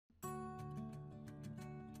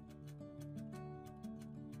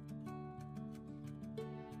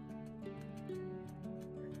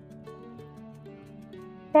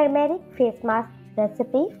Turmeric face mask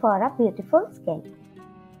recipe for a beautiful skin.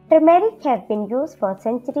 Turmeric has been used for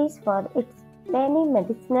centuries for its many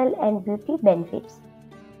medicinal and beauty benefits.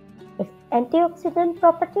 Its antioxidant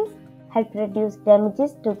properties help reduce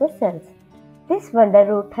damages to the cells. This wonder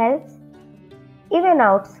root helps even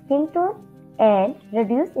out skin tone and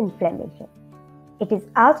reduce inflammation. It is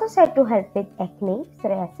also said to help with acne,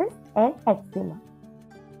 psoriasis, and eczema.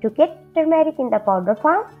 To get turmeric in the powder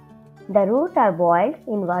form, the roots are boiled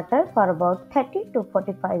in water for about 30 to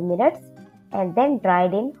 45 minutes and then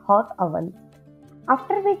dried in hot ovens,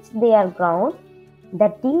 after which they are ground. The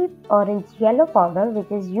deep orange-yellow powder,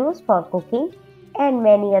 which is used for cooking and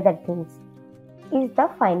many other things, is the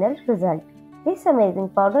final result. This amazing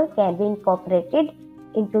powder can be incorporated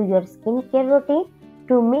into your skincare routine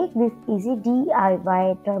to make this easy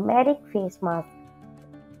DIY turmeric face mask.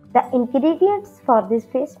 The ingredients for these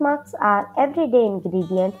face masks are everyday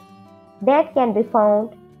ingredients that can be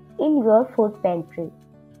found in your food pantry.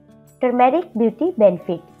 Turmeric beauty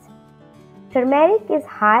benefits. Turmeric is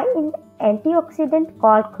high in antioxidant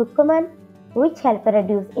called curcumin, which help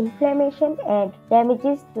reduce inflammation and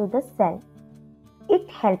damages to the cell. It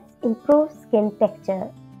helps improve skin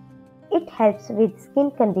texture. It helps with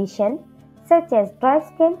skin conditions such as dry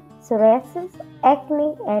skin, psoriasis,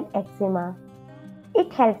 acne, and eczema.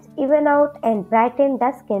 It helps even out and brighten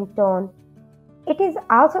the skin tone. It is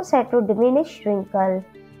also said to diminish wrinkles.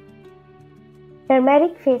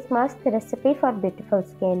 Turmeric face mask recipe for beautiful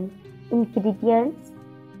skin. Ingredients: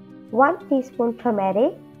 1 teaspoon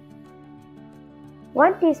turmeric,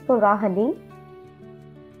 1 teaspoon raw honey,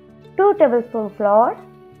 2 tablespoons flour,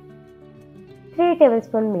 3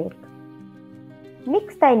 tablespoons milk.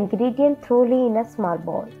 Mix the ingredient thoroughly in a small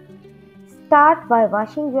bowl. Start by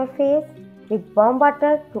washing your face with warm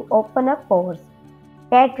water to open up pores.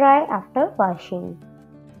 Pat dry after washing.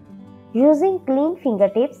 Using clean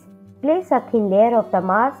fingertips, place a thin layer of the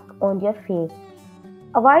mask on your face.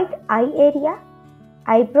 Avoid eye area,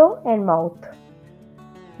 eyebrow and mouth.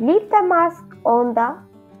 Leave the mask on the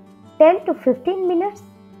 10 to 15 minutes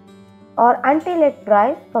or until it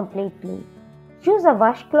dries completely. Use a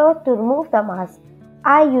washcloth to remove the mask.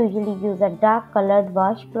 I usually use a dark colored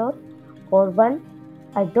washcloth or one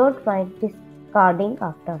I don't mind discarding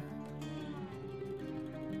after.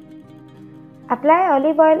 Apply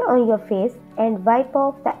olive oil on your face and wipe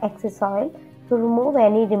off the excess oil to remove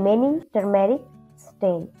any remaining turmeric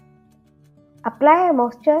stain. Apply a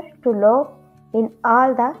moisture to lock in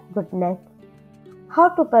all the goodness. How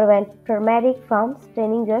to prevent turmeric from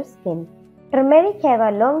staining your skin? Turmeric have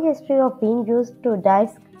a long history of being used to dye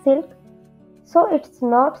silk, so it's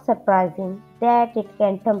not surprising that it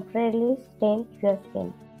can temporarily stain your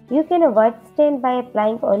skin. You can avoid stain by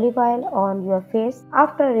applying olive oil on your face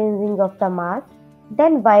after rinsing off the mask,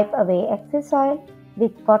 then wipe away excess oil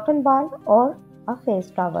with cotton ball or a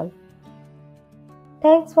face towel.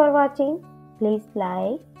 Thanks for watching. Please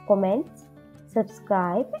like, comment,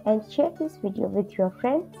 subscribe and share this video with your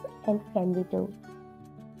friends and family too.